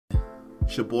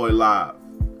It's your boy Live,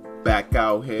 back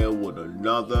out here with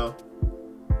another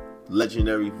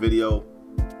legendary video.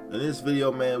 In this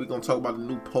video, man, we're gonna talk about the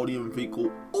new podium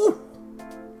vehicle. Ooh,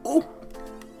 ooh,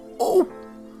 ooh.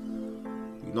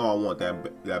 You know I want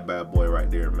that bad boy right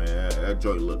there, man. That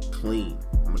joint look clean.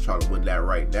 I'm gonna try to win that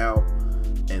right now,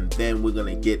 and then we're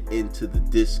gonna get into the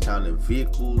discounted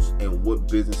vehicles and what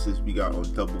businesses we got on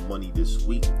Double Money this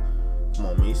week. Come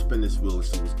on, man, spin this wheel and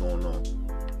see what's going on.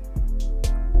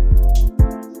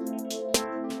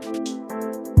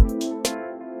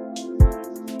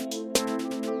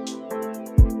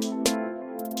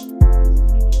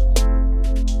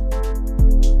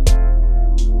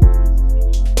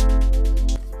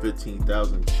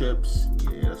 $15,000 chips.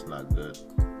 Yeah, that's not good.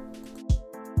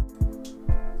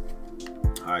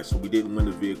 Alright, so we didn't win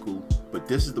the vehicle, but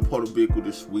this is the podium vehicle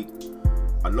this week.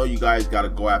 I know you guys got to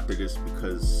go after this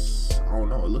because, I don't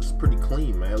know, it looks pretty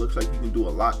clean, man. It looks like you can do a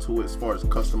lot to it as far as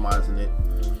customizing it,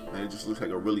 and it just looks like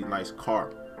a really nice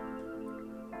car.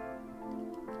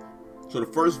 So the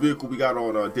first vehicle we got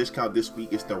on discount this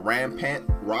week is the Rampant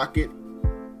Rocket.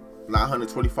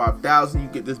 $925,000. You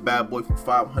get this bad boy for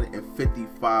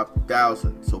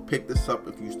 $555,000. So pick this up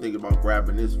if you're thinking about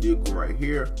grabbing this vehicle right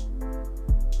here.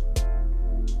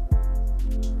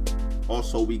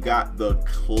 Also, we got the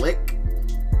Click.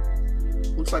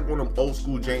 Looks like one of them old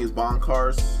school James Bond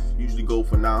cars. Usually go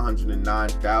for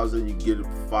 $909,000. You get it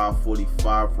for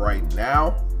 $545,000 right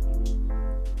now.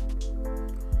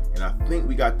 And I think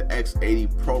we got the X80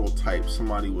 prototype.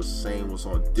 Somebody was saying was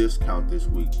on discount this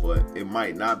week, but it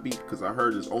might not be because I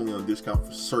heard it's only on discount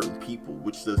for certain people,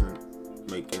 which doesn't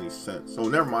make any sense. So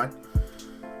never mind.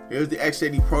 Here's the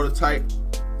X80 prototype.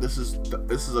 This is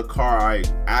a car I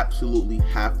absolutely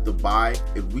have to buy.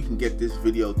 If we can get this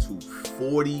video to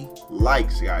 40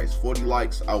 likes, guys, 40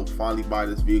 likes, I will finally buy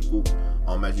this vehicle.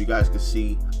 As you guys can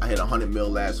see, I hit 100 mil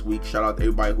last week. Shout out to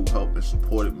everybody who helped and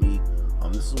supported me.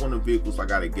 This is one of the vehicles I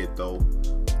gotta get though.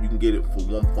 You can get it for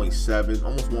 1.7,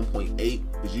 almost 1.8.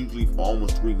 It's usually for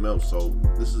almost 3 mil, so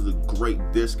this is a great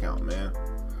discount, man.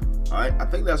 Alright, I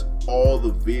think that's all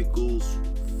the vehicles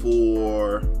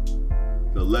for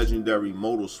the legendary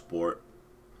motorsport.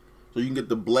 So you can get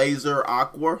the Blazer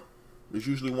Aqua. It's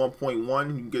usually 1.1.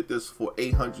 You can get this for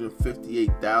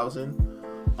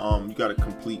 $858,000. You gotta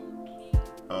complete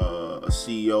a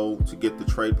CEO to get the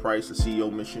trade price, a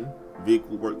CEO mission.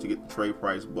 Vehicle work to get the trade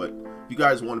price, but if you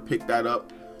guys want to pick that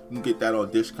up, you can get that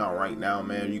on discount right now,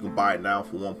 man. You can buy it now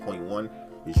for 1.1.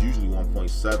 It's usually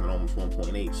 1.7, almost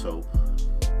 1.8, so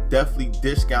definitely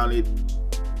discounted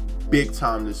big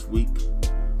time this week.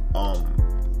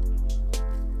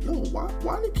 Yo,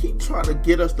 why they keep trying to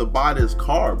get us to buy this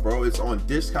car, bro? It's on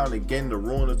discount again. The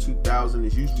Ruiner 2000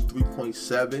 is usually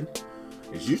 3.7.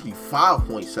 It's usually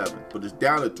 5.7, but it's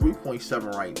down to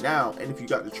 3.7 right now. And if you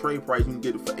got the trade price, you can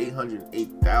get it for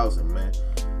 $808,000, man.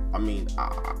 I mean,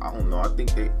 I don't know. I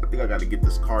think I got to get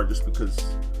this car just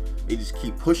because they just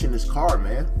keep pushing this car,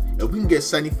 man. If we can get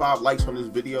 75 likes on this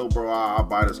video, bro, I'll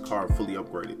buy this car fully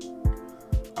upgraded.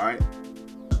 All right,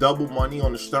 double money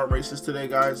on the stunt races today,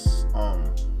 guys.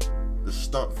 The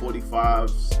stunt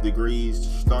 45 degrees,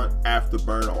 the stunt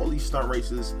afterburn, all these stunt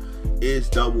races is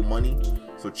double money.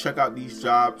 So check out these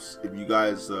jobs if you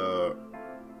guys are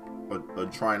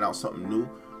trying out something new.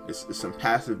 It's some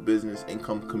passive business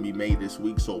income can be made this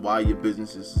week. So while your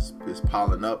business is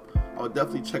piling up, I would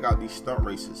definitely check out these stunt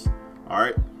races. All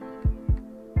right.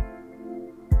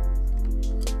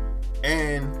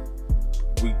 And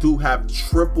we do have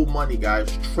triple money,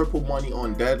 guys. Triple money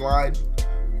on deadline.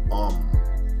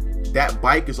 That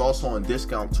bike is also on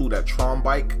discount too. That Tron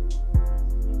bike,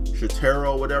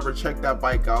 Shatero, whatever. Check that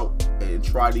bike out and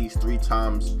try these 3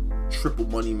 times triple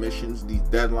money missions, these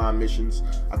deadline missions.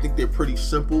 I think they're pretty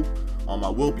simple. I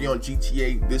will be on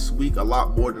GTA this week a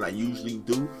lot more than I usually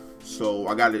do, so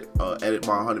I gotta edit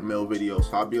my 100 mil video.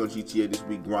 So I'll be on GTA this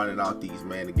week grinding out these,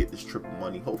 man, to get this triple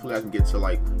money. Hopefully I can get to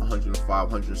like 105,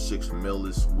 106 mil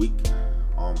this week.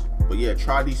 But yeah,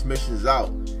 try these missions out.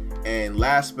 And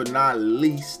last but not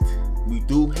least, we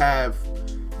do have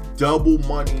double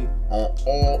money on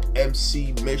all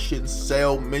MC missions,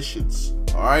 sale missions.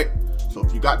 All right, so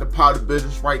if you got the powder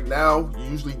business right now, you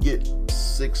usually get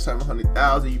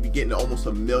 $600,000-$700,000. You be getting almost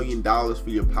 $1 million for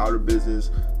your powder business.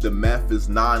 The meth is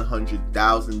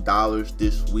 $900,000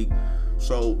 this week.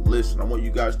 So listen, I want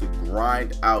you guys to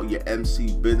grind out your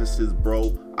MC businesses,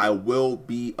 bro. I will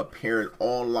be appearing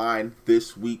online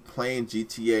this week playing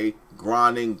GTA,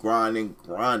 grinding,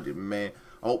 man.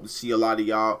 I hope to see a lot of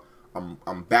y'all.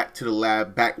 I'm back to the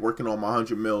lab, back working on my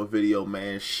 100 mil video,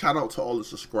 man. Shout out to all the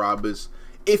subscribers.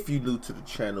 If you're new to the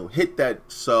channel, hit that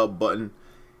sub button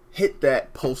hit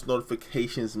that post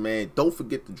notifications, man. Don't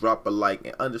forget to drop a like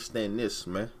and understand this,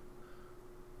 man.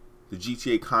 The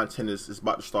GTA content is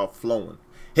about to start flowing.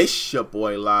 It's your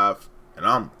boy Live, and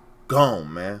I'm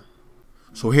gone, man.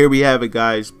 So here we have it,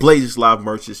 guys. Blazers Live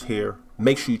merch is here.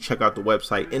 Make sure you check out the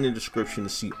website in the description to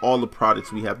see all the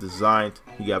products we have designed.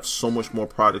 We have so much more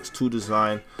products to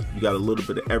design. You got a little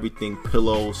bit of everything: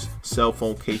 pillows, cell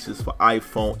phone cases for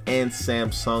iPhone and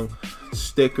Samsung,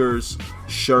 stickers,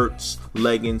 shirts,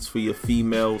 leggings for your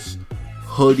females,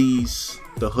 hoodies.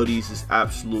 The hoodies is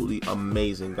absolutely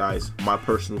amazing, guys. My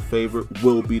personal favorite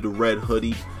will be the red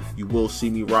hoodie. You will see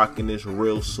me rocking this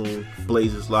real soon.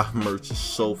 Blazers Live merch is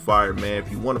so fire, man.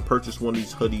 If you want to purchase one of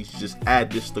these hoodies, just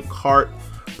add this to cart,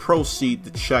 proceed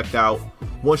to checkout.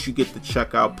 Once you get to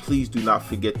checkout, please do not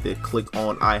forget to click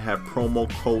on I have promo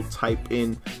code, type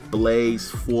in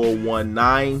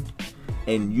Blaze419,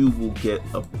 and you will get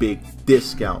a big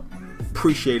discount.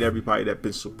 Appreciate everybody that's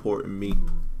been supporting me.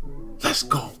 Let's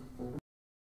go.